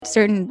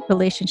certain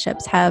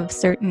relationships have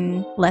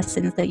certain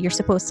lessons that you're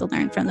supposed to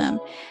learn from them.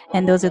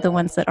 And those are the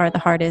ones that are the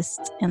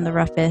hardest and the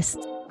roughest.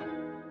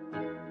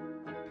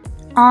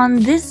 On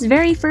this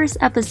very first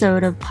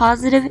episode of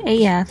Positive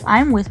AF,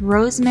 I'm with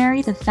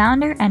Rosemary, the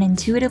founder and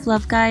intuitive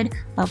love guide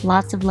of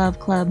Lots of Love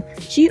Club.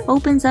 She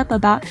opens up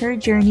about her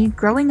journey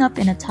growing up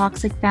in a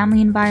toxic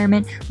family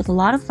environment with a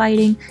lot of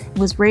fighting and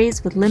was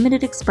raised with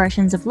limited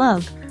expressions of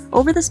love.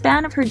 Over the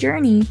span of her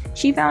journey,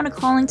 she found a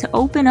calling to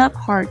open up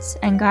hearts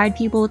and guide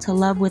people to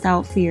love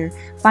without fear.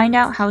 Find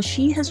out how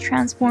she has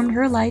transformed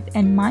her life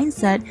and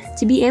mindset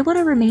to be able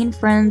to remain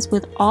friends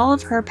with all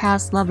of her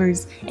past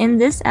lovers in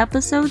this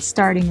episode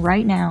starting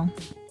right now.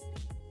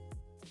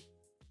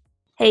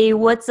 Hey,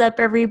 what's up,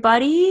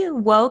 everybody?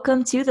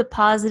 Welcome to the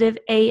Positive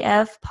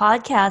AF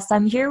podcast.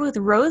 I'm here with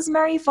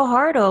Rosemary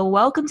Fajardo.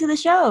 Welcome to the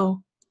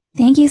show.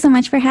 Thank you so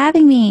much for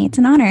having me. It's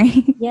an honor.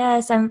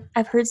 Yes,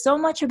 I've heard so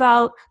much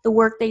about the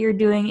work that you're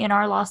doing in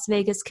our Las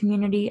Vegas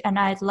community, and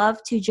I'd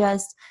love to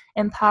just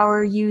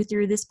empower you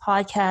through this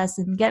podcast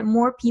and get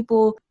more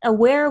people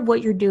aware of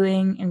what you're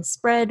doing and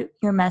spread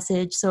your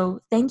message.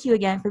 So thank you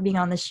again for being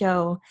on the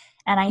show.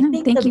 And I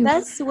think the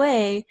best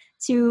way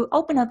to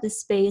open up this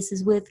space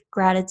is with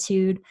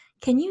gratitude.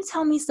 Can you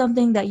tell me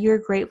something that you're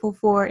grateful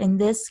for in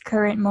this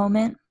current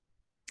moment?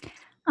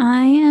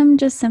 I am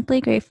just simply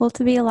grateful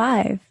to be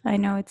alive. I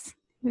know it's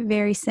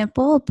very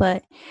simple,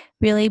 but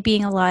really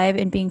being alive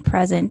and being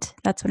present,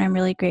 that's what I'm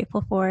really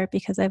grateful for,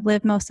 because I've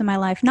lived most of my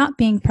life not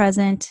being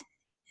present.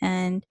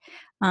 And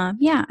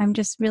I'm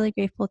just really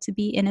grateful to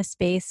be in a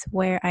space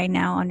where I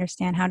now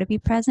understand how to be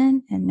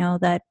present and know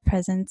that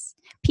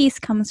peace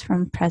comes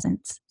from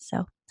presence.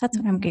 So that's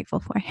what I'm grateful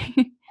for.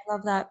 I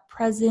love that.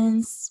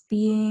 Presence,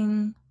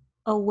 being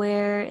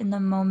aware in the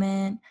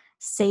moment,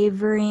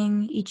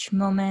 savoring each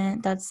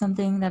moment. That's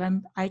something that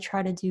I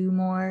try to do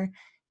more,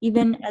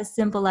 even as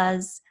simple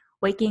as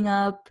waking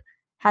up,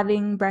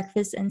 having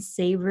breakfast and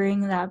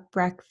savoring that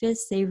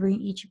breakfast, savoring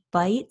each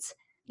bite.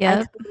 Yep.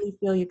 I totally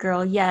feel you,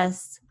 girl.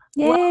 Yes.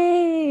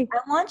 Yay!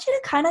 Well, I want you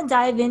to kind of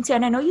dive into,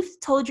 and I know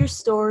you've told your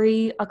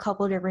story a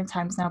couple of different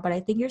times now, but I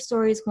think your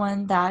story is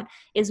one that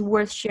is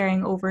worth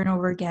sharing over and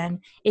over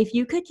again. If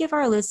you could give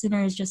our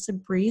listeners just a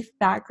brief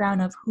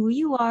background of who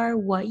you are,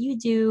 what you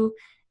do,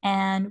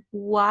 and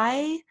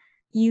why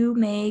you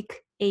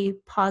make a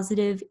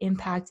positive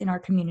impact in our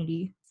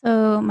community.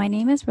 So my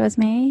name is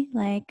Rosemary,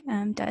 like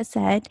Des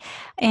said,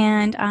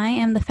 and I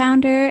am the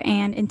founder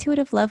and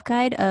intuitive love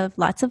guide of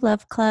Lots of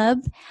Love Club.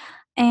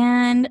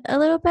 And a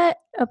little bit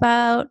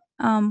about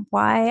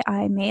why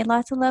I made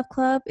Lots of Love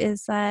Club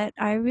is that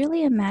I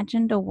really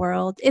imagined a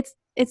world. It's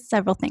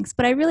several things,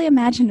 but I really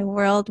imagined a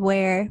world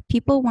where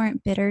people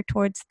weren't bitter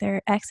towards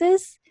their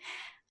exes.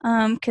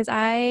 Because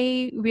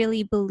I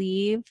really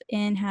believe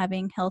in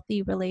having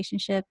healthy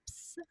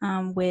relationships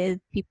with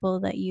people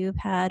that you've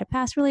had a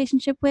past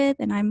relationship with,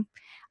 and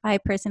I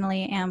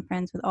personally am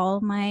friends with all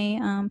of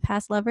my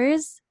past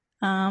lovers.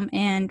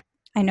 And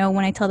I know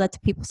when I tell that to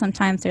people,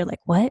 sometimes they're like,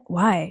 "What?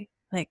 Why?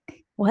 Like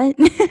what?"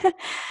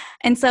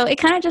 And so it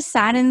kind of just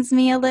saddens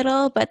me a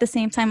little, but at the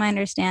same time, I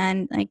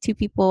understand like two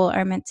people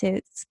are meant to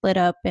split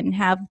up and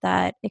have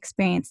that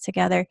experience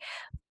together.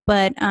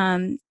 But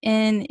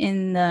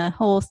in the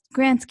whole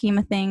grand scheme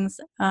of things,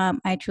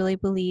 I truly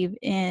believe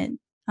in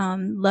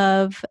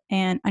love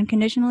and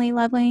unconditionally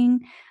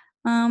loving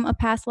a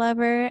past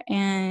lover,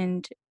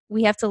 and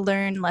we have to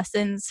learn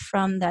lessons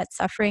from that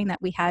suffering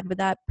that we had with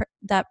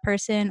that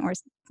person, or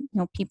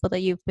people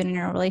that you've been in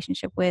a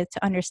relationship with,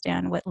 to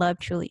understand what love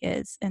truly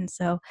is. And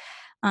so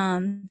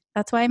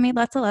that's why I made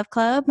Lots of Love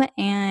Club,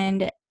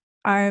 and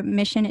our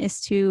mission is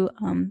to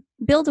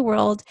build a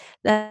world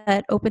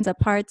that opens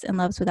up hearts and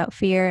loves without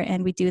fear.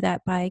 And we do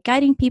that by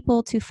guiding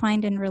people to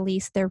find and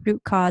release their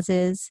root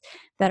causes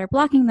that are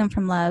blocking them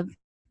from love,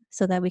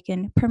 so that we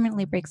can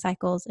permanently break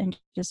cycles and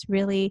just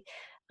really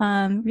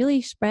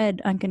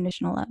spread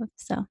unconditional love.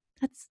 So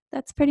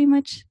that's pretty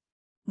much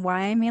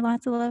why I made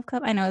Lots of Love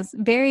Club. I know it's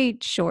very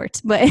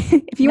short, but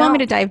if you want me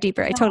to dive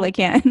deeper, I totally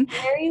can.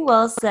 Very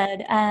well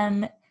said.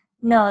 And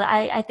no,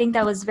 I think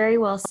that was very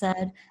well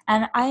said.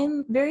 And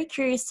I'm very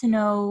curious to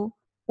know,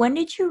 when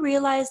did you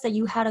realize that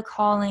you had a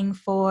calling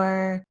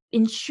for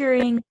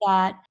ensuring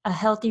that a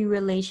healthy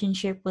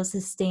relationship was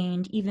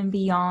sustained even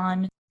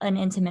beyond an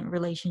intimate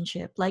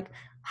relationship? Like,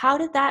 how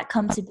did that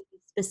come to be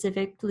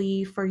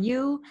specifically for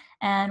you?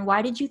 And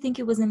why did you think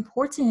it was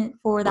important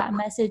for that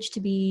message to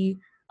be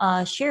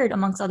shared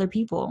amongst other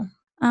people?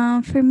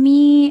 For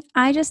me,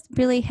 I just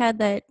really had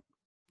that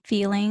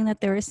feeling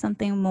that there was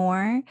something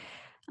more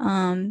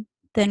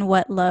than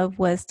what love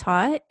was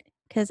taught.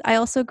 Because I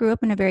also grew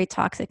up in a very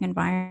toxic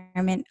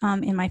environment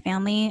in my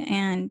family,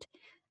 and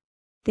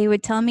they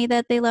would tell me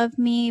that they loved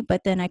me,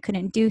 but then I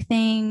couldn't do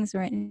things,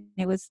 or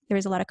there was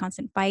a lot of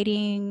constant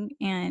fighting,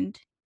 and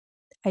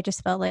I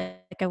just felt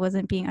like I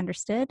wasn't being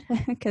understood,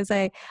 because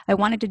I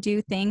wanted to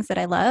do things that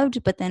I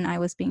loved, but then I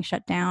was being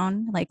shut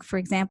down. Like, for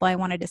example, I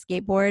wanted to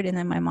skateboard, and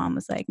then my mom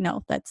was like,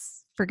 "No,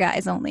 that's for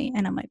guys only."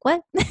 And I'm like,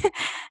 "What?"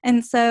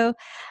 And so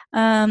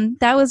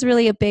that was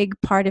really a big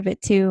part of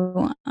it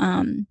too.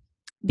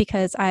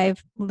 because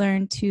I've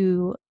learned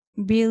to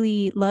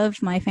really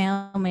love my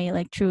family,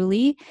 like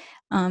truly,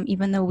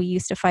 even though we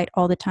used to fight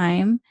all the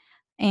time.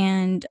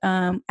 And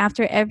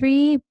after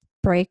every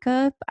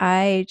breakup,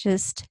 I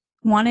just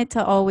wanted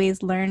to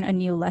always learn a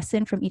new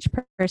lesson from each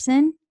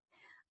person.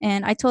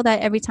 And I told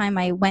that every time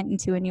I went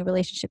into a new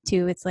relationship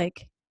too. It's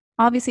like,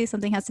 obviously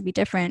something has to be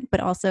different,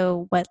 but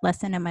also what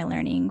lesson am I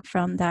learning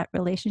from that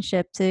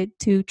relationship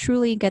to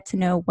truly get to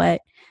know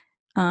what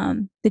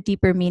the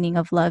deeper meaning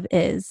of love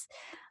is.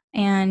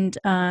 And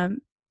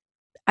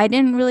I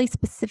didn't really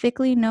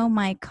specifically know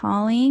my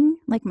calling,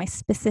 like my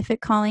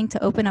specific calling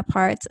to open up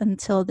hearts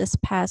until this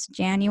past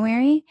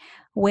January,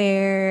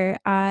 where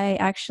I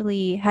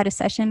actually had a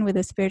session with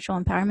a spiritual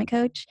empowerment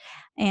coach.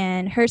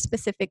 And her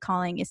specific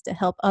calling is to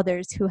help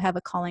others who have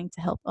a calling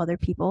to help other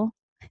people.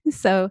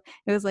 So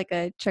it was like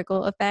a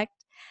trickle effect.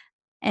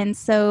 And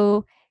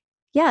so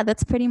yeah,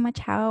 that's pretty much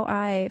how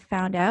I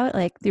found out,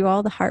 like through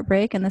all the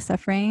heartbreak and the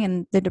suffering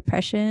and the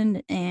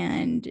depression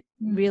and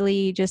Mm.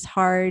 really just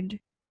hard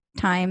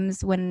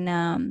times when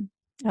I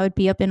would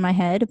be up in my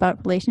head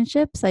about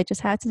relationships. I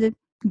just had to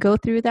go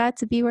through that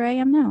to be where I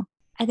am now.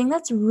 I think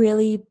that's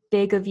really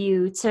big of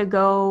you to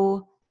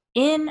go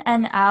in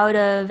and out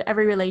of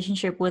every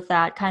relationship with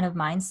that kind of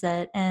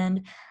mindset.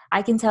 And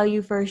I can tell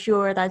you for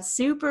sure that's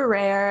super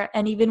rare.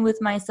 And even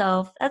with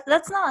myself,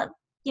 that's not,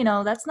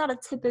 that's not a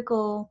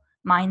typical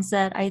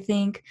mindset. I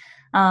think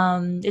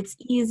it's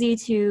easy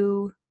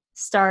to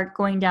start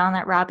going down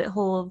that rabbit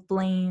hole of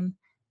blame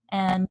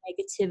and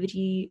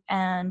negativity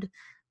and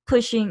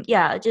pushing.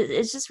 Yeah,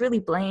 it's just really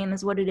blame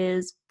is what it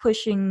is,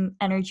 pushing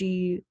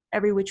energy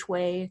every which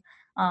way,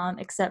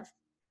 except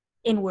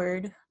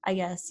inward, I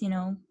guess,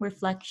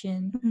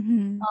 reflection.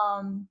 Mm-hmm.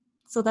 Um,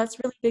 so that's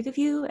really big of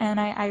you, and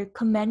I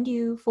commend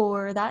you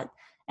for that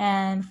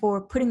and for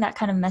putting that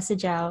kind of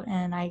message out.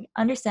 And I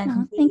understand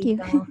Oh, thank completely. you.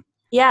 So,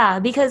 yeah,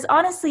 because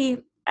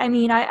honestly, I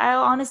mean,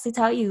 I'll honestly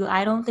tell you,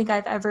 I don't think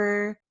I've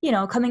ever,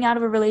 coming out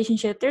of a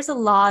relationship, there's a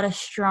lot of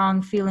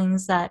strong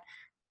feelings that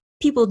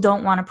people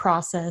don't want to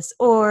process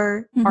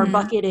or are Mm-hmm.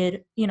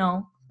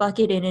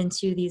 bucketed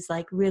into these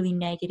like really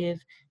negative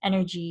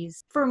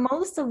energies. For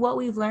most of what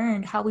we've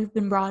learned, how we've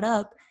been brought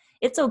up,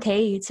 it's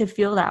okay to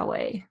feel that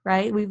way,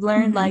 right? We've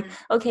learned Mm-hmm. like,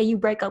 okay, you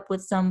break up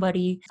with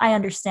somebody, I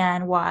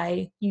understand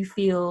why you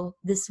feel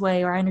this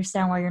way, or I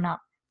understand why you're not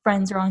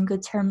friends or on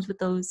good terms with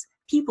those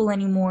people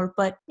anymore.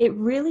 But it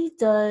really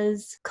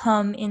does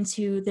come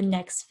into the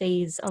next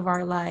phase of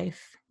our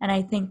life. And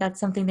I think that's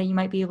something that you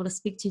might be able to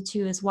speak to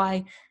too, is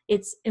why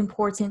it's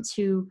important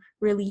to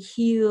really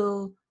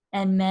heal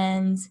and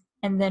mend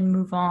and then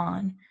move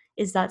on.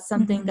 Is that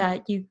something Mm-hmm.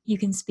 that you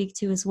can speak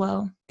to as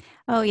well?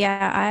 Oh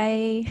yeah,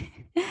 I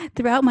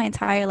throughout my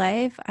entire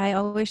life, I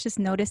always just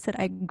noticed that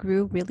I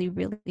grew really,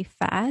 really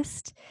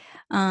fast.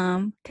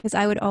 Because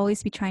I would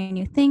always be trying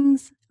new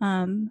things.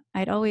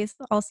 I'd always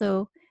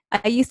also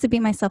I used to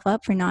beat myself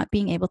up for not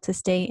being able to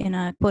stay in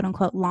a quote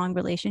unquote long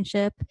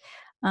relationship.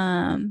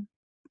 Um,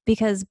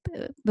 because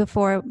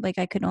before, like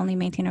I could only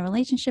maintain a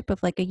relationship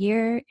of like a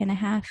year and a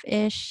half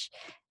ish.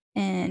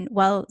 And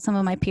while some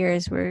of my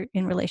peers were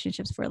in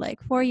relationships for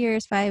like 4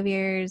 years, 5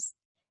 years,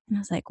 and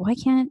I was like, why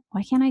can't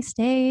I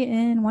stay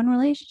in one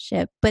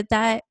relationship? But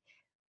that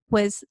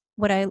was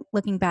what I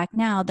looking back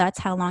now, that's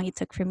how long it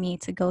took for me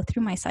to go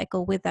through my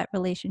cycle with that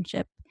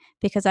relationship.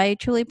 Because I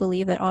truly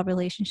believe that all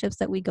relationships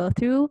that we go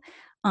through,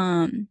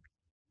 um,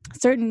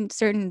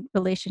 certain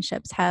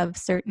relationships have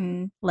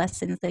certain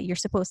lessons that you're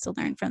supposed to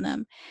learn from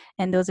them,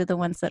 and those are the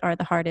ones that are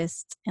the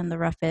hardest and the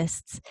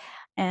roughest.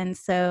 And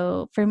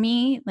so for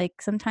me,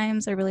 like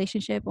sometimes a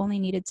relationship only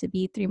needed to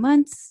be 3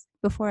 months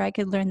before I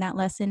could learn that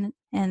lesson,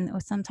 and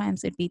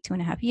sometimes it'd be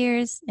 2.5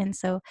 years. And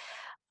so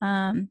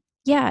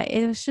yeah,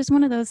 it was just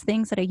one of those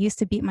things that I used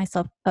to beat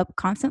myself up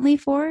constantly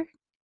for,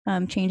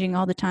 changing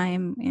all the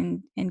time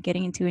and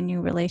getting into a new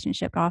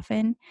relationship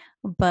often.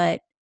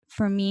 But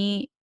for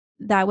me,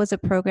 that was a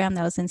program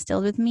that was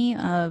instilled with me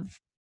of,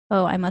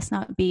 oh, I must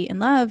not be in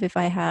love if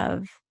I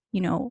have,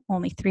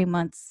 only 3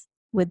 months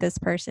with this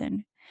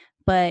person.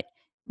 But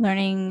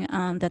learning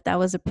that that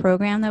was a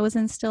program that was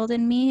instilled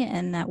in me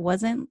and that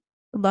wasn't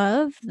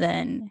love,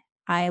 then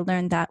I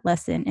learned that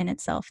lesson in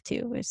itself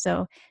too.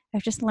 So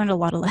I've just learned a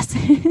lot of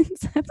lessons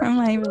For from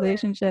my sure.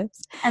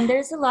 relationships. And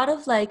there's a lot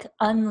of like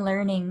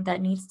unlearning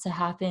that needs to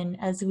happen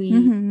as we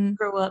Mhm.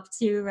 grow up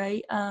too,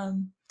 right? A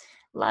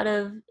lot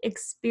of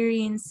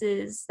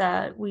experiences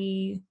that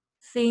we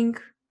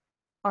think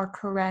are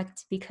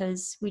correct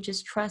because we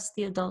just trust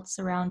the adults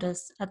around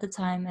us at the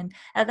time. And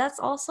that's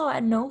also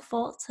at no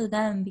fault to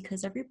them,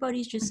 because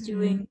everybody's just Mhm.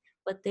 doing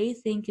what they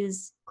think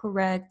is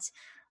correct.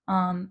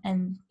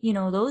 And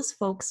those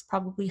folks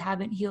probably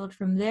haven't healed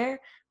from their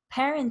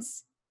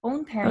parents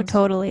own Oh, parents.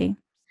 totally.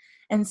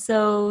 And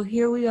so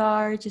here we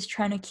are just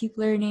trying to keep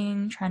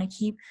learning, trying to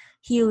keep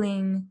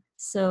healing.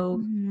 So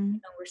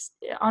Mhm.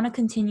 we're on a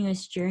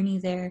continuous journey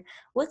there.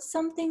 What's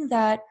something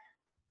that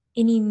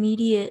an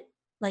immediate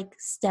like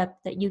step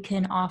that you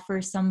can offer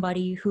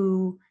somebody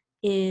who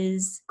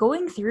is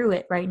going through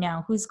it right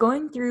now, who's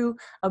going through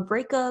a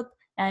breakup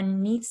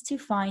and needs to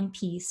find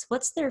peace,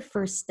 what's their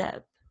first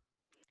step?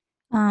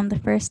 The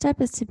first step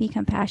is to be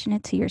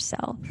compassionate to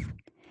yourself.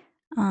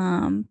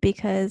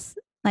 Because,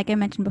 like I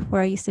mentioned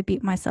before, I used to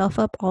beat myself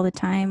up all the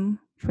time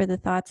for the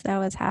thoughts that I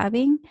was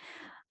having.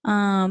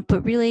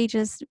 But really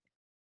just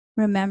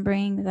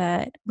remembering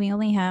that we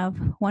only have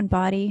one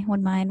body,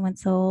 one mind, one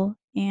soul,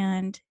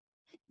 and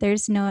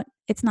it's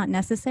not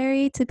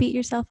necessary to beat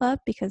yourself up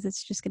because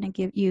it's just going to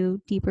give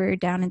you deeper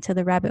down into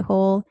the rabbit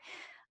hole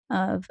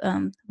of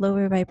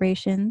lower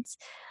vibrations.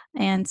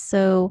 And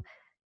so,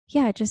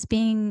 yeah, just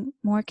being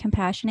more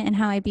compassionate, and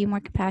how I be more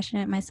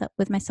compassionate myself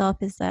with myself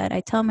is that I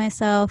tell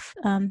myself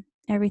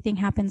everything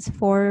happens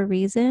for a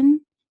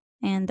reason,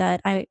 and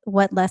that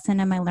what lesson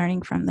am I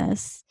learning from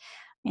this,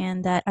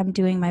 and that I'm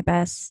doing my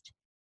best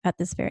at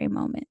this very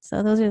moment.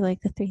 So those are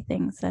like the three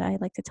things that I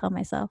like to tell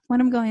myself when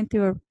I'm going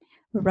through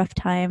a rough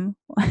time.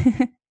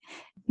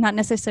 Not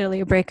necessarily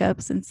a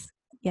breakup, since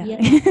yeah.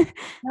 Yeah.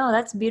 No,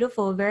 that's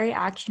beautiful. Very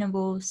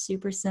actionable,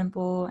 super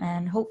simple,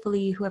 and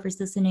hopefully whoever's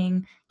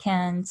listening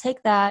can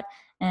take that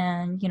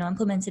and,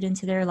 implement it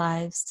into their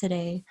lives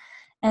today.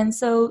 And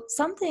so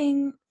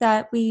something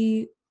that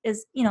we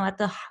is, at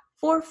the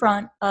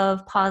forefront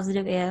of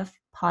Positive AF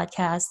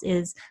podcast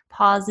is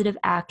positive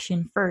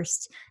action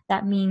first.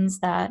 That means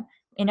that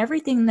in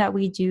everything that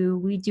we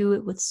do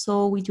it with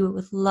soul, we do it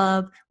with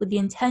love, with the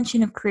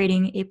intention of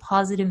creating a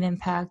positive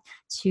impact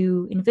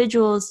to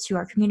individuals, to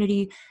our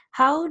community.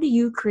 How do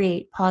you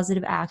create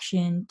positive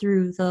action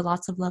through the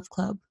Lots of Love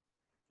Club?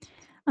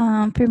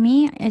 For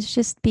me, it's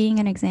just being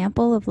an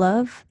example of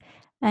love,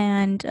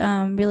 and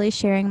really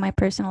sharing my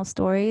personal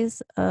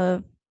stories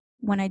of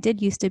when I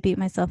did used to beat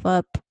myself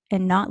up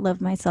and not love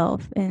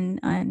myself,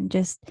 and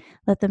just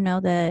let them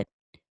know that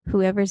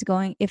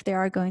if they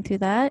are going through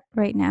that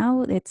right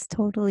now, it's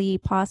totally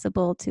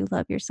possible to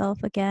love yourself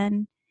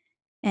again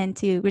and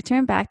to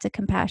return back to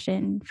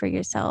compassion for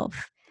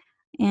yourself.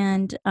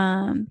 And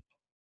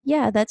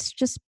yeah, that's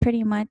just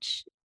pretty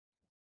much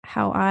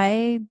how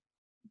I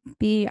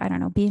don't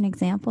know, be an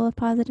example of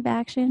positive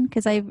action,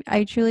 because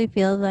I truly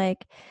feel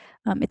like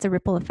it's a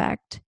ripple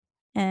effect,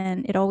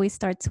 and it always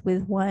starts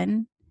with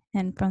one,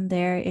 and from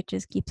there it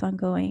just keeps on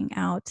going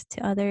out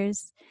to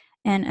others.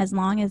 And as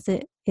long as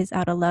it is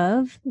out of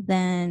love,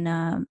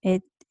 then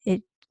it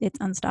it's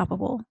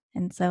unstoppable.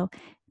 And so,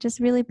 just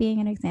really being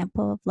an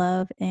example of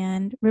love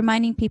and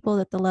reminding people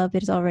that the love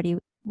is already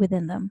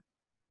within them.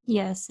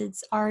 Yes,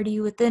 it's already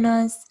within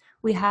us.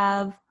 We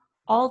have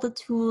all the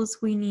tools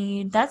we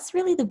need. That's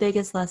really the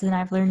biggest lesson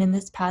I've learned in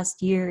this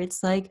past year.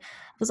 It's like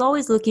I was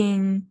always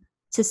looking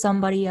to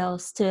somebody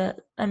else, to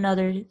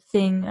another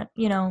thing.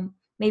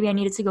 Maybe I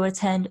needed to go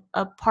attend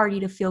a party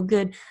to feel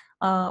good,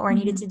 or I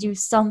needed Mm-hmm. to do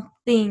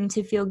something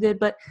to feel good.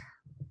 But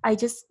I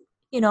just,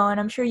 and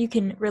I'm sure you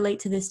can relate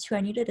to this too.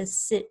 I needed to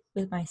sit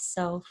with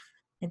myself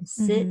and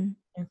sit Mm-hmm.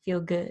 and feel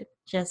good,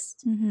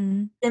 just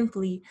Mm-hmm.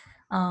 simply.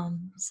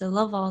 So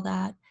love all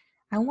that.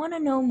 I want to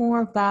know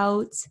more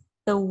about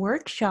the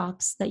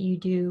workshops that you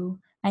do.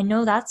 I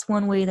know that's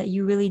one way that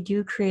you really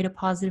do create a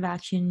positive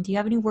action. Do you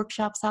have any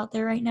workshops out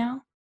there right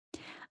now?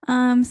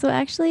 So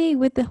actually,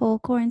 with the whole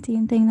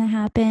quarantine thing that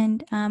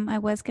happened, I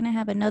was gonna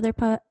have another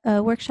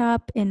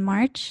workshop in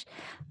March,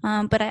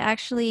 but I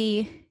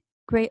actually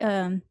great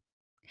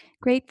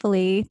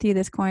gratefully through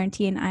this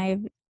quarantine,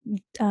 I've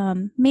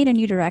made a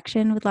new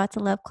direction with Lots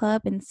of Love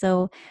Club, and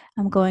so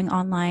I'm going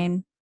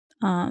online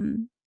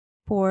um,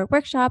 for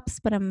workshops.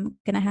 But I'm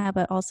gonna have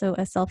also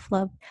a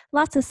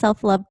lots of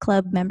self love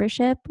club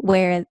membership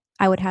where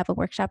I would have a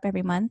workshop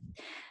every month.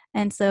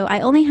 And so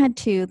I only had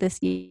two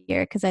this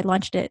year because I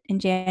launched it in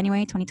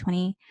January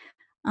 2020.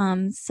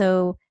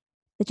 So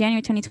the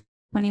January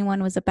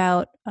 2021 was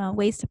about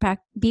ways to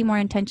be more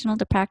intentional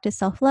to practice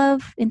self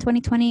love in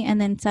 2020. And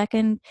then,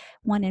 second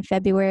one in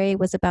February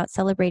was about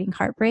celebrating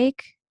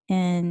heartbreak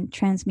and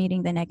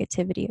transmuting the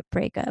negativity of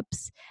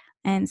breakups.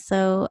 And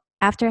so,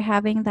 after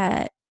having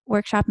that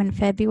workshop in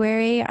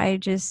February, I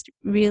just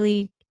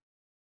really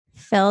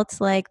felt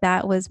like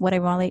that was what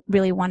I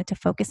really wanted to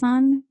focus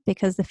on,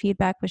 because the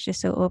feedback was just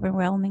so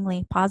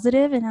overwhelmingly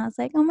positive. And I was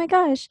like, oh my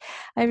gosh,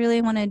 I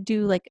really want to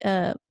do like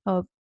a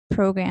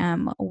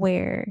program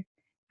where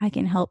I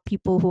can help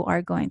people who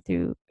are going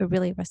through a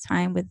really rough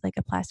time with like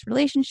a past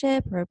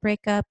relationship or a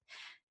breakup.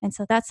 And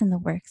so that's in the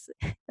works,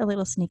 a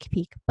little sneak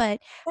peek. But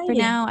for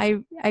Exciting. now,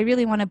 I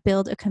really want to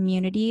build a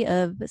community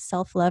of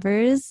self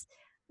lovers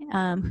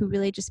who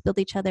really just build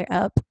each other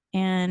up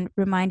and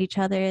remind each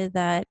other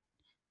that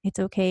it's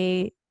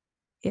okay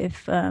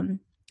if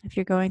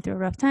you're going through a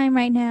rough time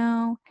right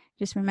now.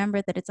 Just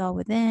remember that it's all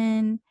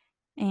within.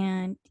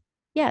 And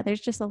yeah, there's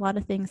just a lot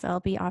of things I'll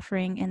be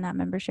offering in that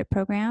membership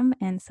program,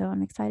 and so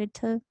I'm excited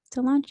to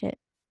launch it.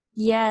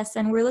 Yes,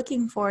 and we're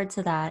looking forward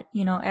to that.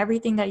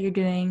 Everything that you're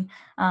doing.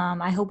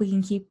 I hope we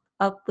can keep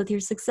up with your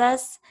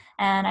success.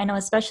 And I know,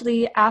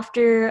 especially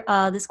after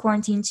this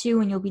quarantine too,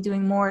 when you'll be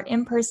doing more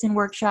in-person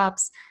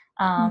workshops,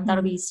 that'll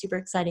Mm-hmm. be super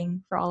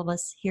exciting for all of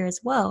us here as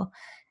well.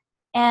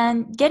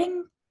 And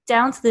getting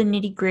down to the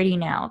nitty-gritty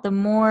now, the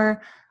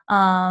more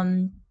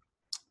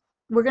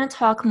we're going to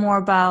talk more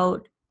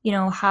about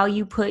how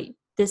you put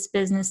this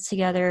business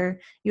together,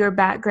 your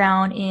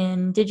background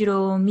in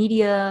digital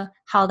media,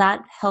 how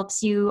that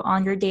helps you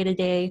on your day to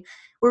day.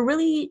 We're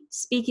really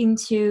speaking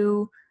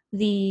to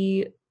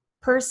the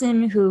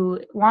person who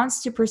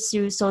wants to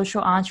pursue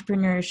social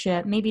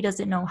entrepreneurship, maybe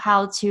doesn't know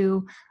how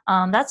to.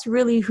 That's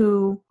really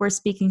who we're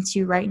speaking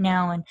to right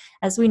now. And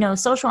as we know,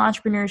 social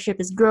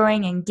entrepreneurship is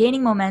growing and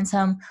gaining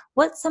momentum.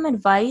 What's some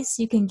advice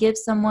you can give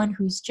someone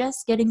who's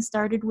just getting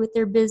started with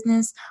their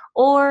business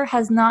or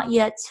has not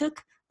yet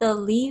took the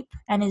leap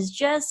and is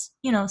just,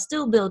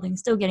 still building,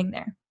 still getting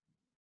there?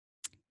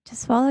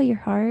 Just follow your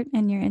heart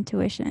and your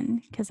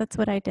intuition, because that's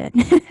what I did.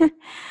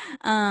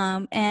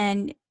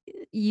 And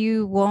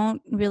you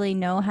won't really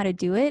know how to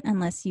do it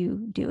unless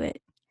you do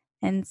it.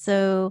 And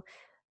so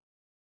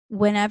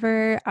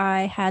whenever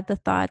I had the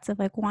thoughts of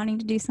like wanting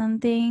to do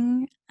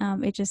something,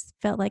 it just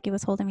felt like it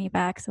was holding me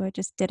back. So I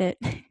just did it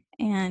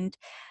and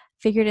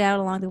figured it out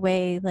along the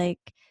way.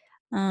 Like,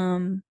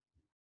 um,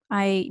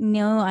 I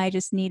know I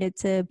just needed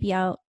to be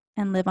out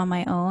and live on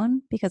my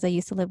own because I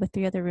used to live with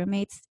 3 other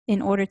roommates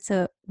in order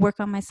to work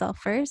on myself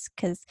first.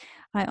 Because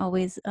I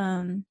always,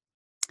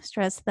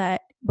 stress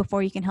that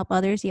before you can help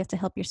others, you have to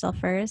help yourself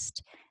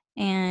first,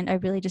 and I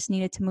really just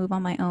needed to move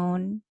on my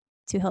own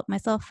to help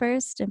myself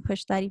first and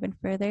push that even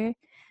further.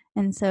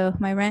 And so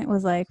my rent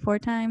was like 4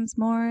 times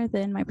more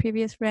than my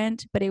previous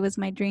rent, but it was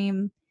my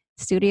dream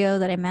studio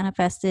that I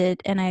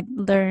manifested, and I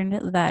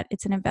learned that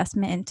it's an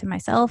investment into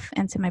myself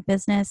and to my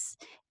business,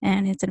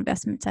 and it's an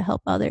investment to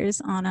help others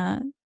on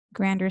a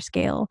grander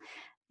scale.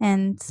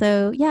 And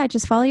so, yeah,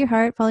 just follow your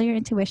heart, follow your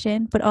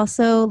intuition, but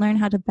also learn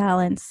how to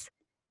balance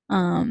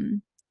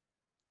um,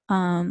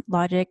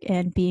 logic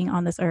and being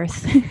on this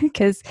earth,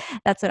 because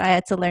that's what I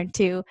had to learn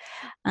too.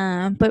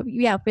 But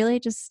yeah, really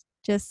just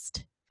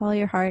follow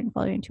your heart and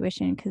follow your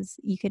intuition, because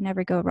you can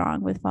never go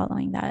wrong with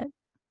following that.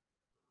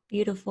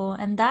 Beautiful.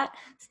 And that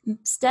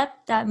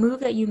step, that move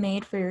that you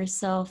made for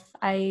yourself,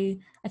 I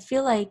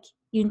feel like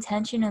you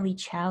intentionally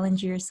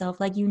challenge yourself.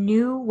 Like you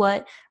knew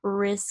what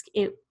risk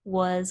it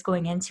was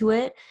going into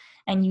it,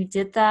 and you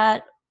did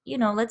that.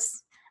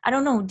 Let's I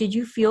don't know, did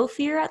you feel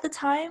fear at the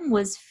time?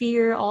 Was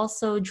fear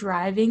also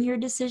driving your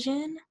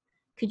decision?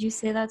 Could you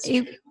say that's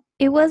It true?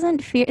 it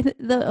wasn't fear.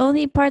 The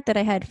only part that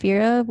I had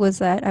fear of was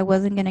that I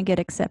wasn't gonna get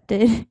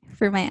accepted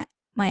for my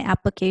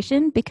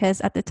application, because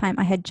at the time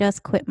I had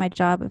just quit my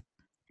job.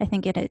 I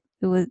think it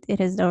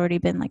has already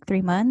been like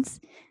 3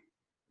 months.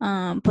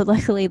 But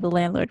luckily the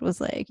landlord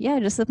was like, "Yeah,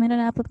 just submit an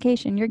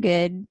application. You're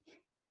good."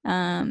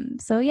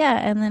 So yeah,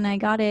 and then I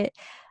got it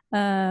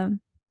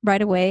um,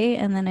 right away,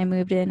 and then I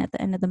moved in at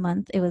the end of the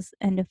month. It was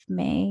end of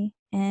May,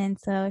 and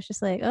so it's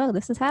just like, oh,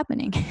 this is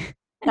happening.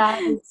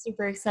 That is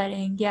super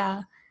exciting.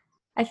 Yeah.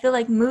 I feel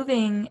like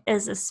moving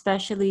is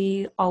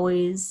especially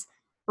always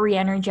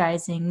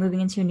re-energizing, moving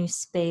into a new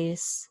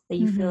space that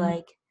you feel Hmm.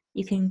 like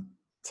you can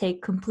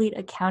take complete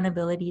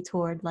accountability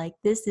toward, like,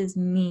 this is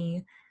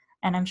me.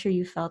 And I'm sure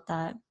you felt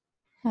that.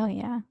 Oh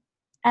yeah.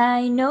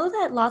 I know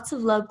that Lots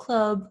of Love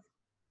Club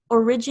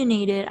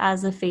originated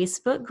as a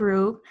Facebook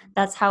group.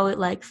 That's how it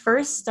like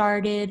first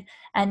started.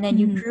 And then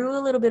you Hmm. grew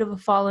a little bit of a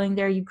following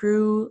there. You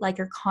grew like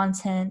your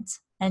content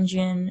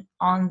engine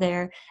on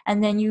there.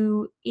 And then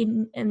you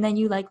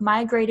like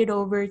migrated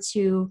over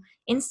to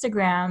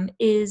Instagram.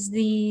 Is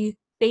the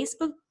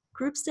Facebook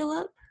group still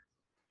up?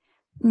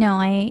 No,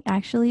 I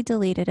actually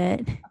deleted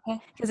it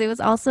Okay. because it was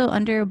also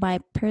under my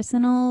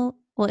personal,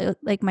 well,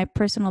 like my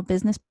personal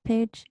business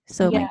page.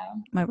 So Yeah.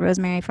 my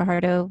Rosemary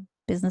Fajardo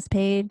business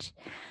page.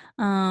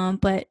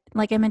 But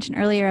like I mentioned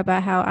earlier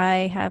about how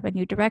I have a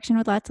new direction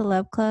with Lots of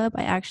Love Club,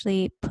 I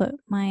actually put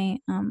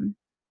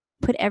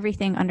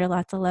everything under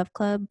Lots of Love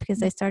Club,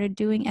 because I started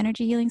doing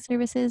energy healing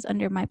services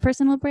under my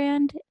personal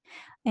brand,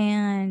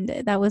 and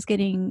that was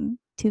getting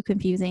too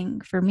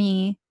confusing for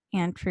me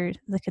and for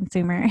the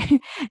consumer.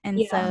 And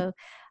Yeah. so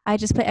I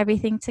just put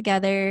everything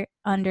together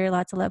under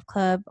Lots of Love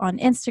Club on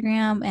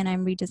Instagram, and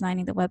I'm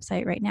redesigning the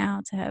website right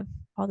now to have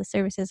all the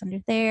services under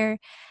there.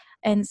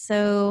 And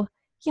so,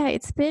 yeah,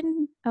 it's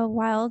been a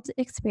wild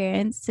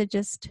experience to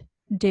just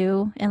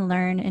do and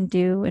learn and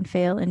do and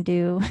fail and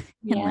do and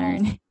Yeah.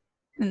 learn.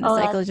 And the Oh,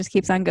 cycle just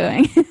keeps on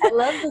going. I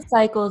love the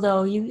cycle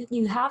though.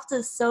 You have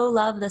to so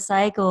love the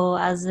cycle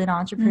as an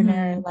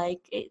entrepreneur. Hmm. Like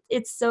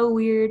it's so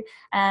weird,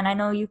 and I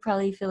know you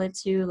probably feel it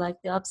too, like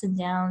the ups and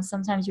downs.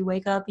 Sometimes you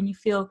wake up and you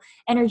feel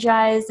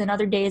energized, and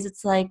other days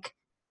it's like,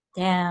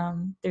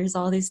 damn, there's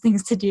all these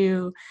things to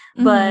do.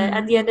 But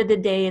at Hmm. the end of the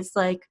day, it's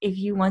like if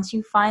you once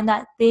you find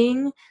that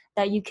thing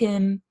that you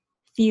can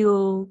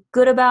feel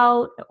good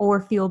about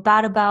or feel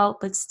bad about,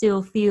 but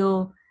still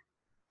feel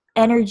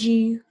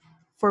energy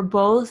for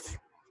both,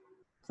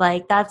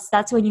 like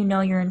that's when you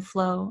know you're in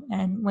flow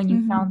and when you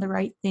Hmm. found the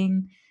right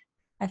thing.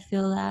 I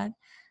feel that.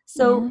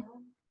 So Yeah.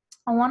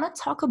 I want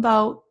to talk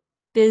about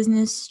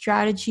business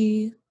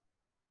strategy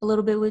a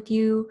little bit with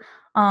you.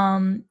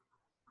 um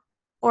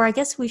or I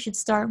guess we should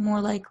start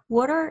more like,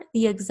 what are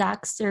the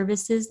exact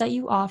services that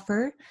you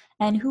offer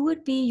and who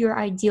would be your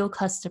ideal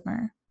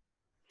customer?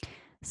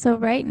 So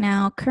right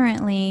now,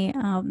 currently,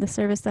 the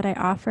service that I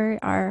offer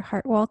are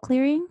heart wall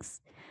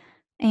clearings.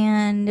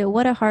 And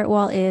what a heart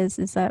wall is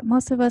that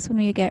most of us, when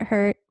we get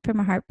hurt from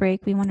a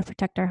heartbreak, we want to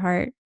protect our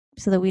heart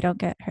so that we don't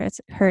get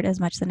hurt as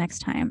much the next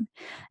time.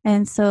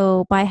 And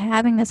so by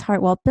having this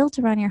heart wall built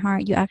around your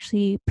heart, you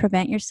actually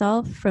prevent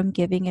yourself from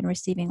giving and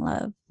receiving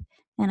love.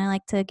 And I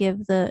like to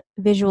give the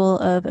visual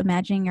of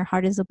imagining your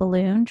heart as a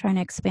balloon trying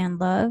to expand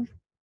love.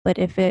 But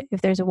if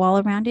there's a wall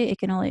around it, it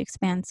can only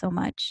expand so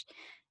much.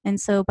 And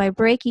so by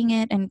breaking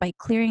it and by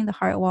clearing the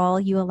heart wall,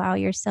 you allow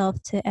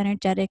yourself to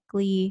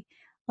energetically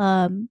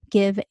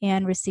give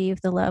and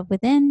receive the love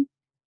within.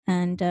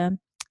 And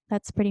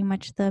that's pretty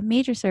much the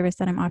major service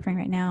that I'm offering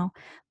right now.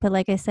 But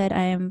like I said,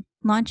 I am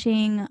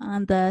launching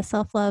the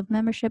self love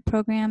membership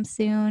program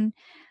soon.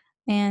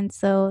 And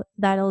so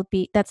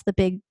that's the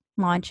big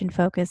launch and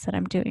focus that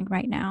I'm doing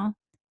right now.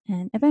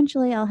 And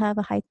eventually I'll have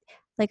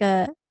like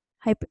a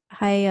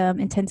high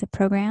intensive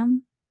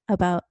program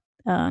about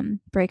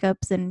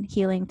breakups and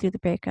healing through the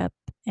breakup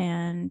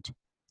and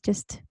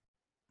just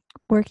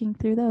working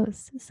through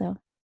those. So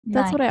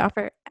that's Nice. what I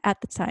offer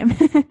at the time.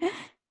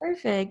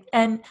 Perfect.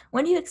 And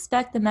when do you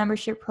expect the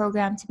membership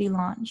program to be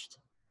launched?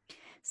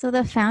 So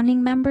the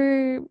founding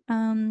member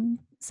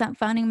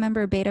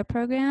beta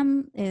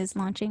program is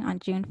launching on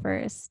June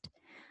 1st,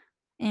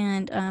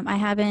 and I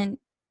haven't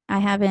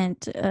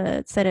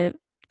set a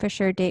for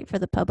sure date for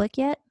the public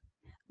yet.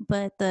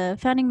 But the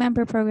founding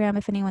member program,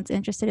 if anyone's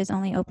interested, is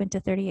only open to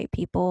 38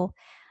 people.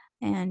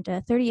 And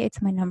 38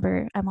 is my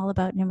number. I'm all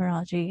about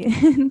numerology.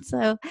 And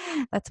so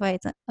that's why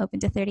it's open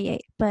to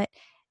 38. But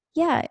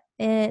yeah,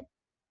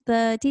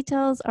 the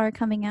details are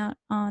coming out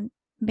on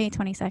May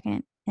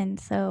 22nd. And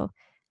so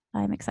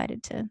I'm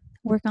excited to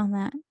work on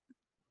that.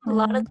 A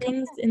lot of Coming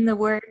things up. in the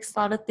works, a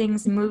lot of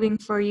things moving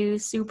for you.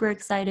 Super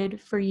excited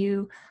for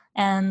you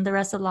and the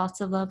rest of Lots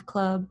of Love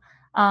Club.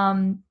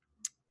 Um,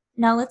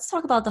 Now let's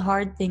talk about the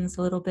hard things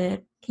a little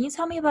bit. Can you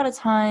tell me about a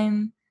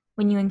time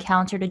when you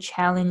encountered a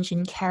challenge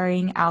in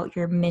carrying out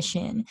your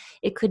mission?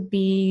 It could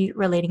be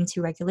relating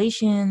to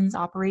regulations,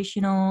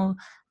 operational,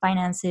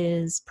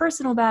 finances,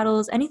 personal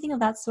battles, anything of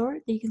that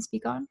sort that you can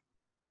speak on?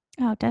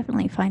 Oh,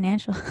 definitely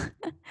financial.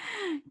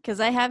 Because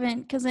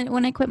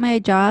when I quit my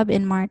job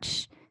in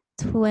March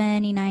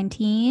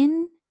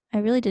 2019, I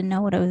really didn't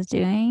know what I was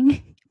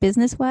doing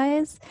business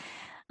wise.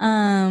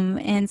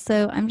 And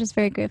so I'm just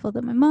very grateful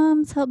that my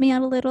mom's helped me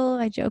out a little.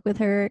 I joke with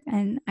her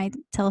and I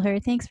tell her,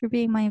 thanks for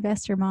being my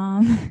investor,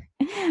 mom.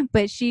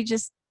 But she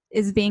just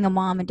is being a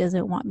mom and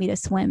doesn't want me to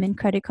swim in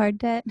credit card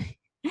debt,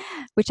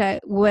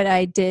 what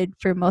I did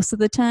for most of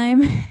the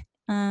time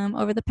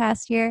over the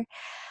past year.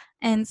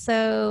 And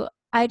so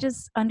I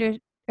just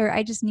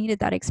needed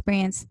that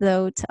experience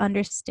though to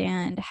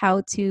understand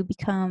how to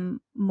become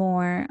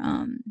more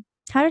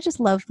how to just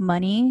love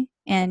money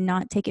and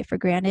not take it for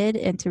granted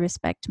and to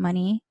respect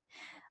money.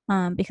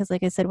 Because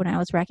like I said, when I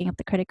was racking up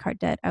the credit card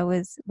debt, I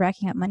was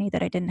racking up money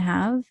that I didn't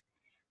have.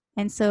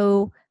 And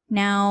so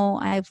now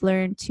I've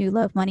learned to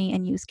love money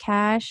and use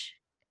cash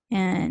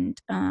and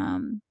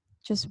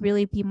just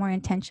really be more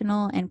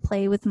intentional and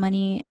play with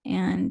money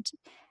and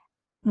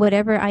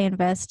whatever I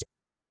invest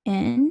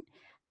in,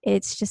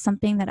 it's just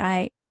something that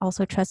I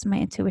also trust my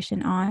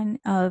intuition on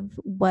of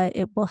what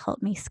it will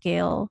help me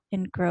scale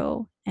and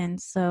grow. And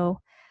so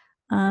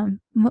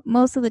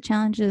most of the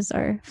challenges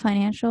are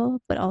financial,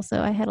 but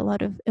also I had a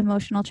lot of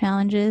emotional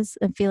challenges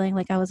and feeling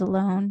like I was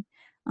alone.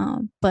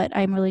 But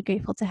I'm really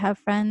grateful to have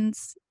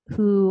friends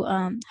who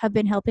have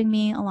been helping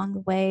me along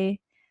the way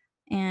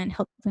and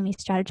helping me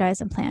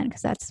strategize and plan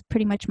because that's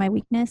pretty much my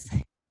weakness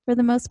for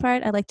the most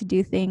part. I like to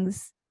do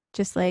things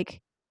just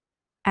like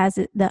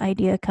the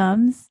idea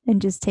comes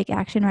and just take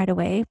action right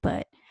away.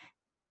 But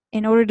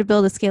in order to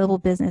build a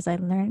scalable business, I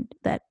learned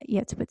that you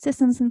have to put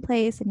systems in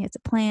place and you have to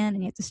plan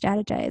and you have to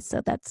strategize.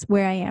 So that's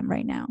where I am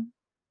right now.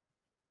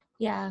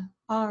 Yeah,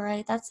 all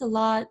right. That's a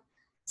lot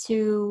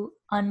to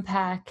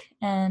unpack,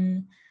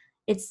 and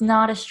it's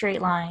not a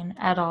straight line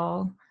at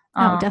all.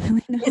 Oh, Um,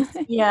 definitely it's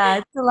not. yeah,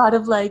 it's a lot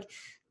of like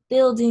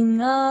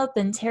building up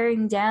and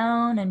tearing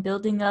down and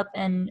building up,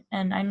 and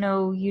I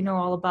know you know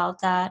all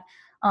about that.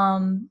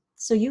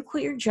 So you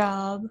quit your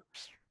job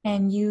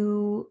and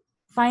you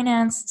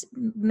financed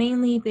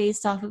mainly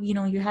based off of, you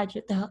had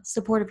the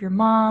support of your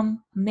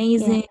mom. Yeah.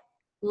 Amazing.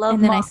 Love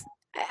And then mom.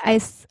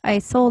 I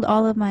sold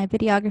all of my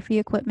videography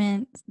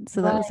equipment.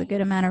 So that was a Right.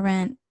 good amount of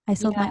rent. I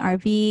sold Yeah, my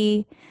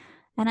RV.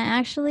 And I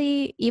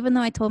actually, even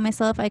though I told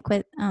myself I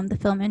quit the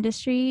film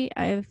industry,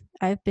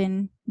 I've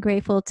been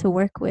grateful to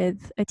work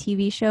with a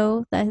TV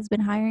show that has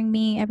been hiring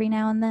me every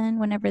now and then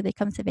whenever they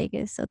come to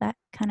Vegas. So that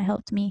kind of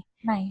helped me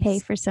pay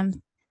nice. for some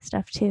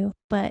stuff too.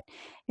 But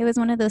it was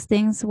one of those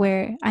things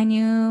where I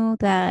knew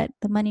that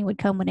the money would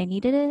come when I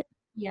needed it,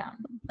 Yeah.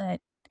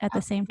 but at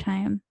the same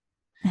time,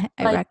 I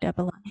Like racked up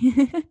a lot.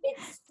 it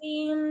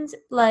seemed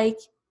like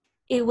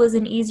it was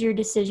an easier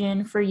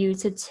decision for you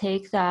to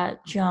take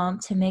that jump,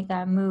 to make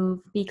that move,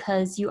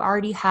 because you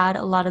already had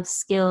a lot of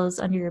skills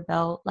under your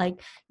belt.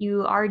 Like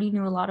you already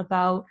knew a lot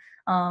about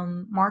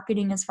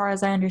marketing, as far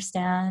as I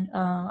understand,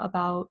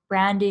 about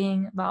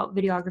branding, about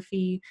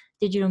videography,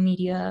 digital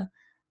media,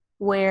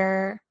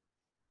 where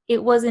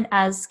it wasn't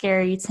as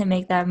scary to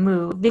make that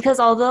move, because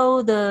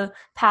although the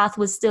path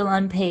was still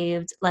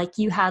unpaved, like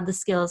you had the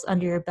skills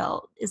under your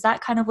belt. Is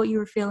that kind of what you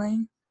were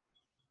feeling?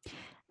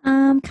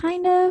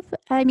 Kind of.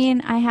 I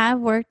mean, I have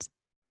worked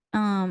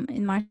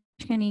in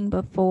marketing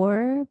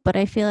before, but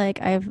I feel like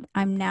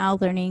I'm now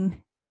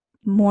learning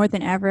more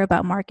than ever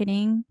about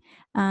marketing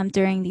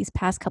during these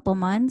past couple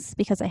months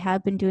because I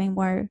have been doing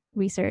more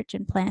research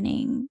and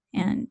planning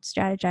and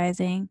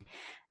strategizing.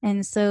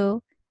 And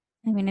so,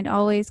 I mean, it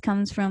always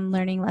comes from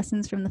learning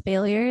lessons from the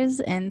failures.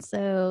 And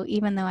so,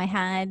 even though I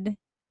had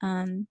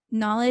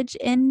knowledge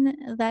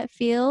in that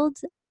field,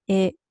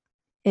 it,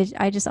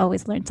 I just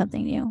always learned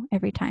something new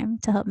every time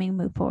to help me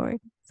move forward.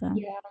 So,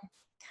 Yeah,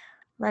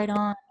 right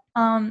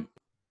on.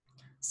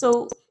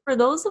 So for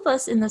those of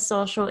us in the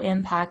social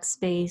impact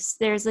space,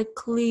 there's a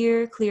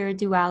clear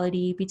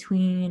duality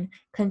between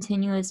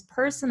continuous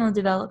personal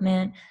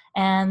development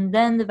and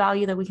then the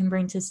value that we can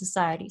bring to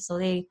society. So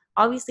they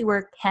obviously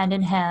work hand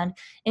in hand.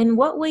 In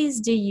what ways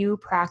do you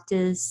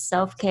practice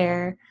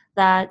self-care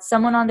that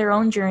someone on their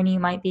own journey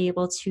might be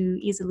able to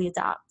easily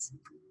adopt?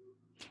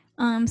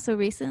 so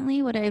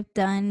recently, what I've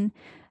done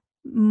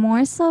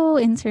more so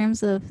in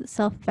terms of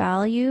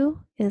self-value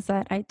is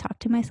that I talk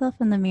to myself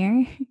in the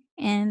mirror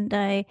and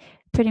I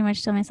pretty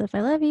much tell myself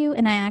I love you,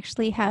 and I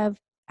actually have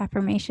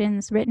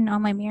affirmations written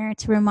on my mirror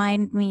to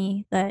remind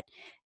me that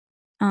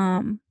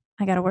um,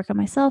 I got to work on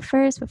myself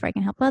first before I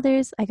can help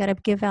others. I got to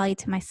give value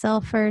to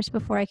myself first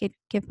before I could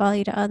give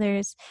value to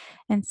others.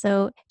 And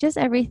so just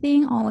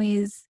everything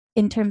always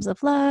in terms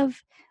of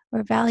love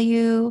or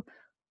value,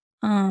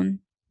 um,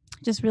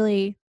 just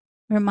really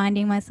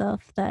reminding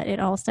myself that it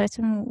all starts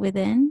from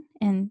within.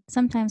 And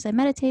sometimes I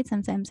meditate,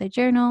 sometimes I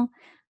journal.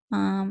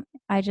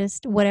 I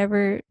just,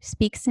 whatever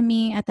speaks to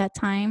me at that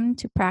time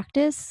to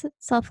practice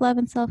self-love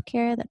and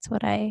self-care, that's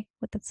what I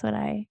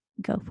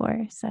go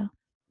for. So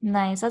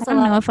Nice. I That's a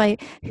don't lot. know if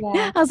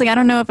Yeah. I was like, I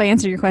don't know if I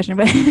answered your question,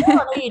 but No,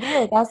 no, you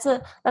did. That's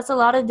a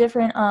lot of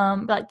different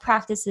like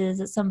practices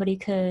that somebody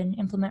could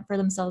implement for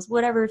themselves,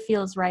 whatever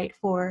feels right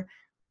for,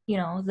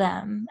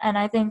 them. And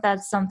I think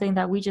that's something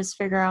that we just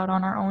figure out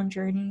on our own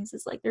journeys.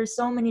 It's like there's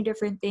so many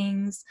different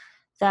things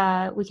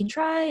that we can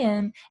try,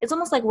 and it's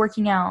almost like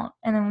working out,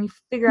 and then we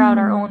figure out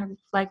our Mhm. own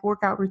like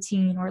workout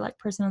routine or like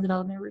personal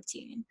development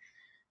routine.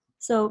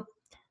 So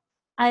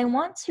I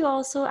want to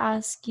also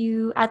ask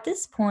you at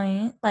this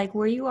point, like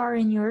where you are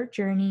in your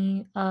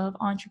journey of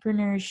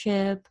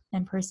entrepreneurship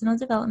and personal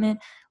development,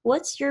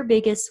 what's your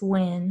biggest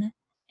win?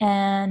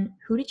 And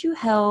who did you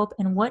help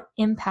and what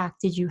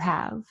impact did you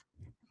have?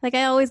 Like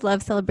I always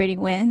love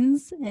celebrating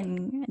wins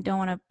and I don't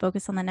want to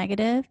focus on the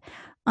negative.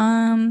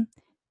 Um,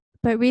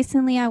 but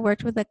recently I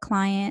worked with a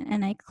client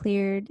and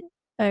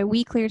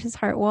we cleared his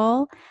heart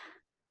wall.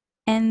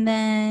 And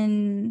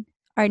then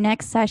our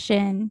next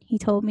session, he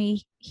told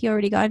me he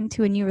already got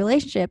into a new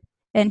relationship.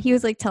 And he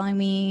was like telling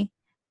me,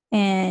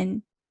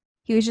 and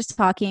he was just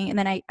talking. And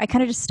then I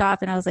kind of just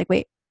stopped and I was like,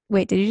 wait,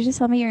 did you just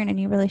tell me you're in a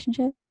new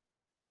relationship?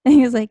 And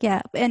he was like,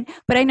 yeah.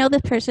 But I know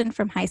this person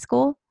from high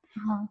school.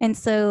 Uh-huh. And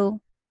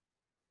so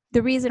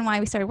the reason why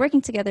we started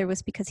working together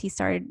was because he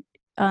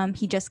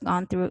just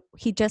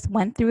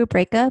went through a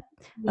breakup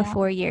of Yeah.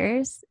 4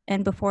 years.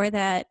 And before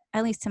that,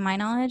 at least to my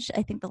knowledge,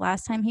 I think the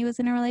last time he was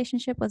in a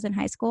relationship was in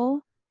high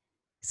school.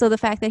 So the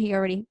fact that he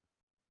already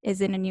is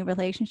in a new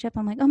relationship,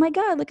 I'm like, oh my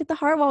God, look at the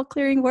heart wall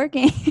clearing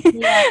working.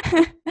 Yeah.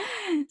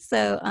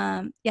 So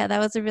yeah, that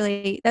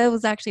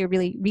was actually a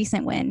really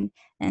recent win.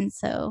 And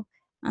so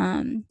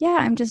yeah,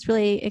 I'm just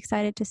really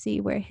excited to see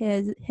where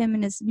him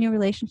and his new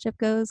relationship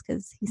goes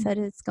because he said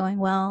it's going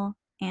well.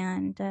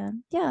 And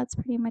yeah, it's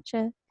pretty much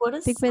a What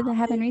a big win that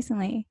happened solid,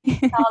 recently.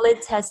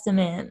 solid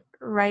testament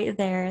right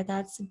there.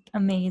 That's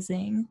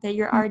amazing that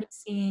you're already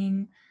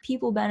seeing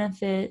people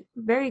benefit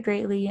very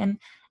greatly, and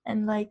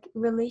like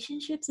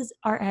relationships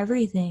are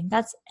everything.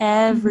 That's Mm-hmm.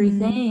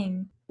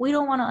 everything. We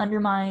don't want to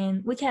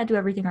undermine, we can't do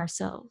everything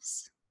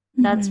ourselves.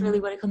 That's Mm-hmm. really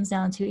what it comes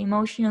down to.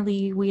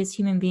 Emotionally, we as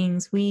human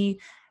beings, we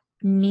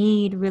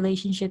need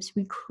relationships.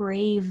 We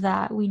crave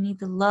that. We need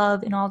the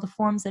love in all the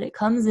forms that it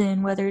comes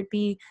in, whether it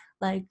be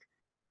like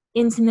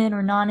intimate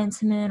or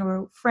non-intimate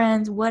or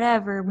friends,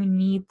 whatever. We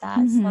need that.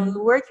 So Mm-hmm.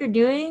 the work you're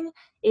doing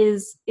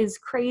is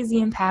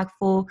crazy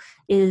impactful,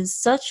 is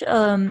such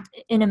an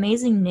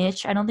amazing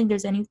niche. I don't think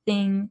there's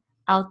anything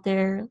out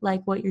there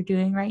like what you're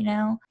doing right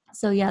now.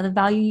 So yeah, the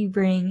value you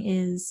bring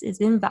is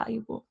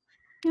invaluable.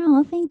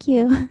 Oh, thank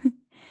you.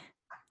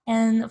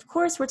 And of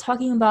course, we're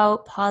talking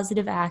about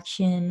positive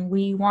action.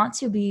 We want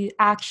to be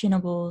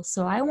actionable.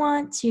 So I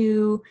want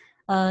to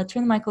turn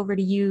the mic over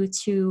to you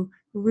to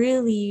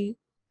really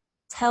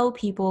tell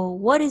people,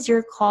 what is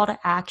your call to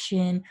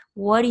action?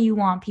 What do you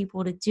want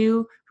people to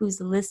do who's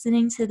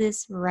listening to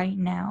this right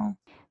now?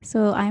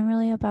 So I'm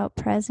really about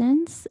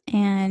presence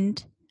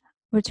and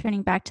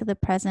returning back to the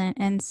present.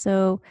 And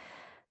so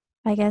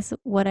I guess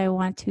what I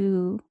want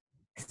to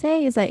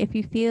say is that if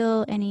you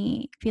feel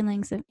any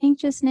feelings of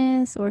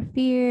anxiousness or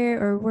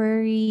fear or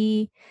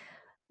worry,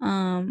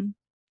 um,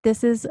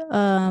 this is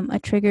a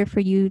trigger for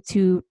you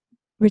to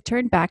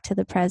return back to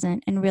the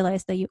present and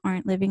realize that you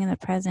aren't living in the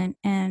present.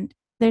 And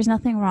there's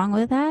nothing wrong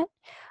with that.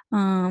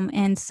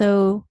 And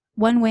so,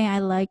 one way I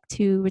like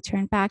to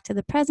return back to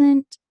the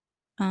present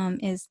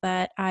is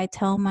that I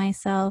tell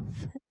myself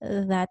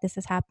that this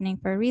is happening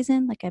for a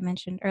reason, like I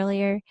mentioned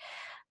earlier.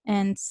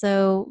 And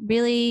so,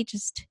 really,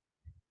 just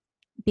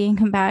being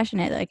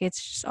compassionate, like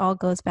it's just all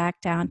goes back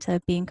down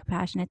to being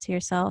compassionate to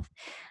yourself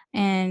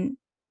and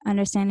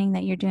understanding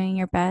that you're doing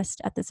your best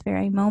at this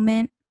very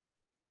moment.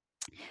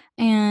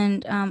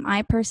 And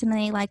I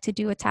personally like to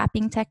do a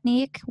tapping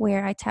technique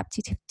where I tap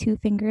two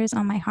fingers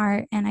on my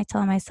heart and I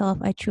tell myself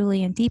I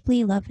truly and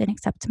deeply love and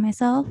accept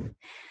myself.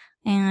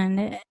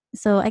 And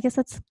so I guess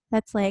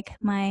that's like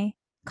my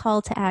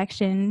call to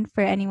action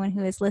for anyone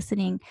who is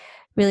listening.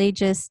 Really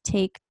just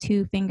take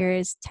two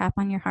fingers, tap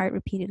on your heart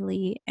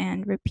repeatedly,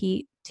 and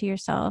repeat to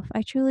yourself,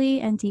 I truly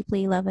and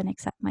deeply love and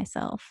accept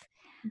myself.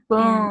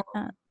 Boom.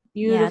 And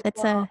yeah,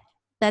 Beautiful.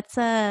 that's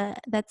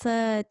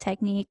a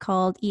technique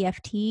called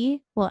EFT.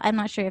 Well, I'm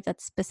not sure if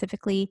that's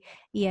specifically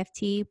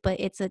EFT, but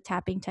it's a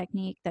tapping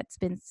technique that's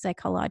been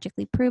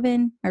psychologically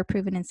proven or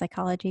proven in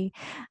psychology.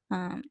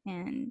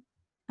 And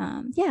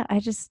yeah, I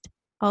just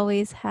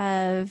always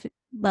have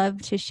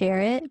loved to share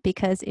it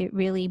because it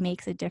really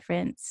makes a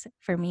difference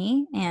for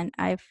me. And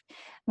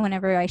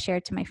whenever I share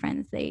it to my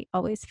friends, they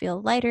always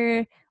feel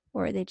lighter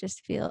or they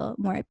just feel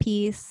more at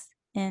peace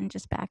and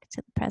just back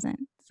to the present.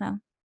 So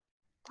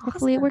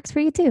hopefully it Awesome. works for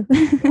you too.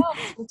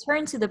 Yes,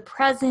 return to the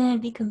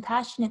present, be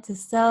compassionate to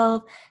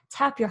self,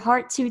 tap your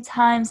heart 2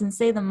 times and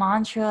say the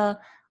mantra.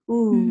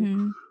 Ooh,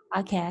 Mm-hmm.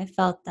 okay, I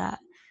felt that.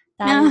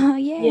 That is, Oh,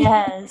 yay.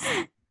 yes.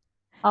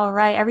 All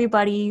right,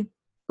 everybody,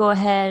 go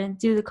ahead and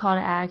do the call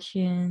to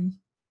action.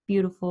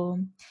 Beautiful.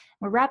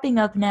 We're wrapping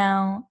up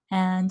now,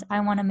 and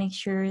I want to make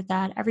sure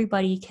that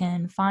everybody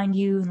can find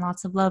you in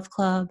Lots of Love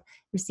Club,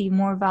 receive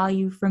more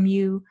value from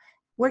you.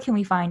 Where can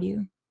we find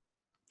you?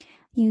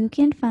 You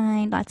can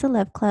find Lots of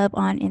Love Club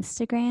on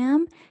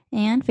Instagram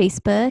and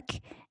Facebook.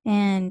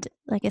 And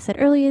like I said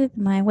earlier,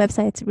 my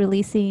website's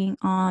releasing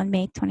on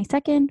May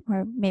 22nd,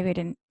 or maybe I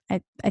didn't.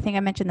 I think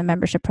I mentioned the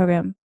membership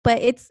program,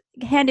 but it's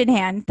hand in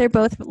hand. They're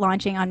both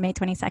launching on May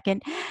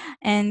 22nd.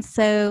 And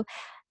so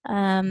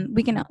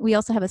we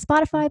also have a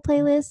Spotify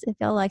playlist if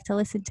y'all like to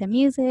listen to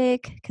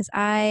music, because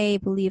I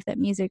believe that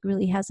music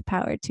really has the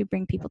power to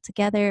bring people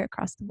together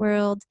across the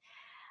world.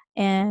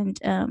 And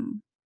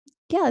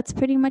yeah, that's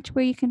pretty much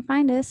where you can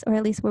find us, or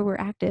at least where we're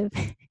active.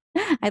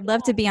 I'd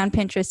love to be on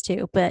Pinterest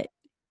too, but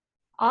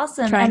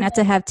Awesome. try And not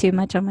to have too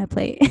much on my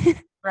plate.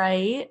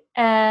 right.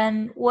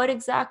 And what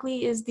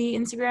exactly is the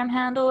Instagram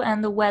handle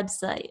and the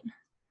website?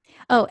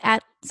 Oh,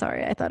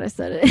 sorry, I thought I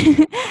said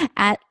it.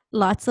 At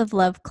Lots of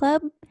Love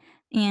Club,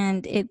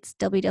 and it's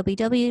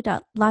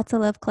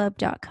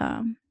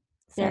www.lotsofloveclub.com.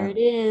 There So, it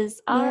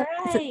is. All yep,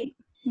 right.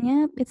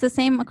 it's the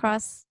same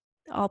across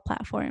all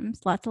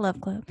platforms. Lots of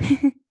Love Club.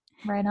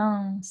 Right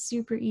on.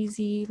 Super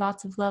easy.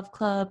 Lots of Love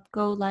Club.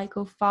 Go like,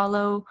 go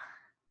follow.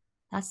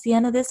 That's the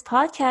end of this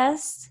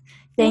podcast.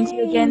 Thank you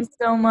Yay! again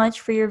so much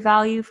for your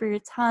value, for your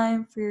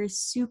time, for your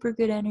super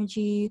good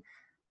energy,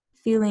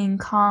 feeling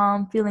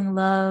calm, feeling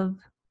love.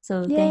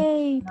 So thank you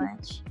Yay! so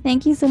much.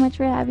 Thank you so much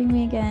for having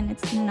me again.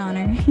 It's been an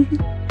honor.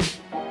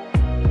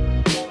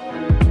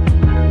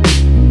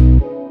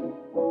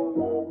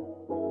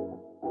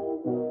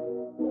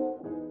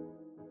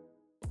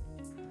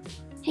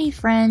 Hey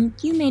friend,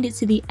 you made it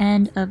to the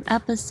end of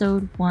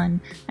episode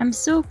 1. I'm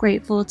so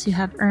grateful to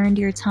have earned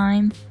your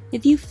time.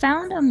 If you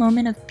found a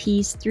moment of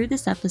peace through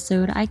this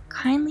episode, I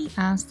kindly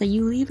ask that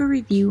you leave a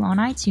review on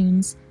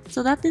iTunes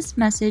so that this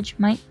message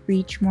might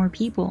reach more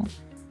people.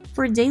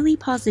 For daily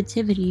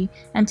positivity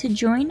and to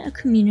join a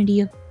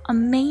community of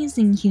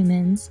amazing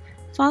humans,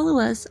 follow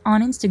us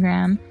on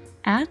Instagram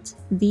at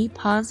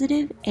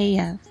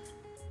ThePositiveAF.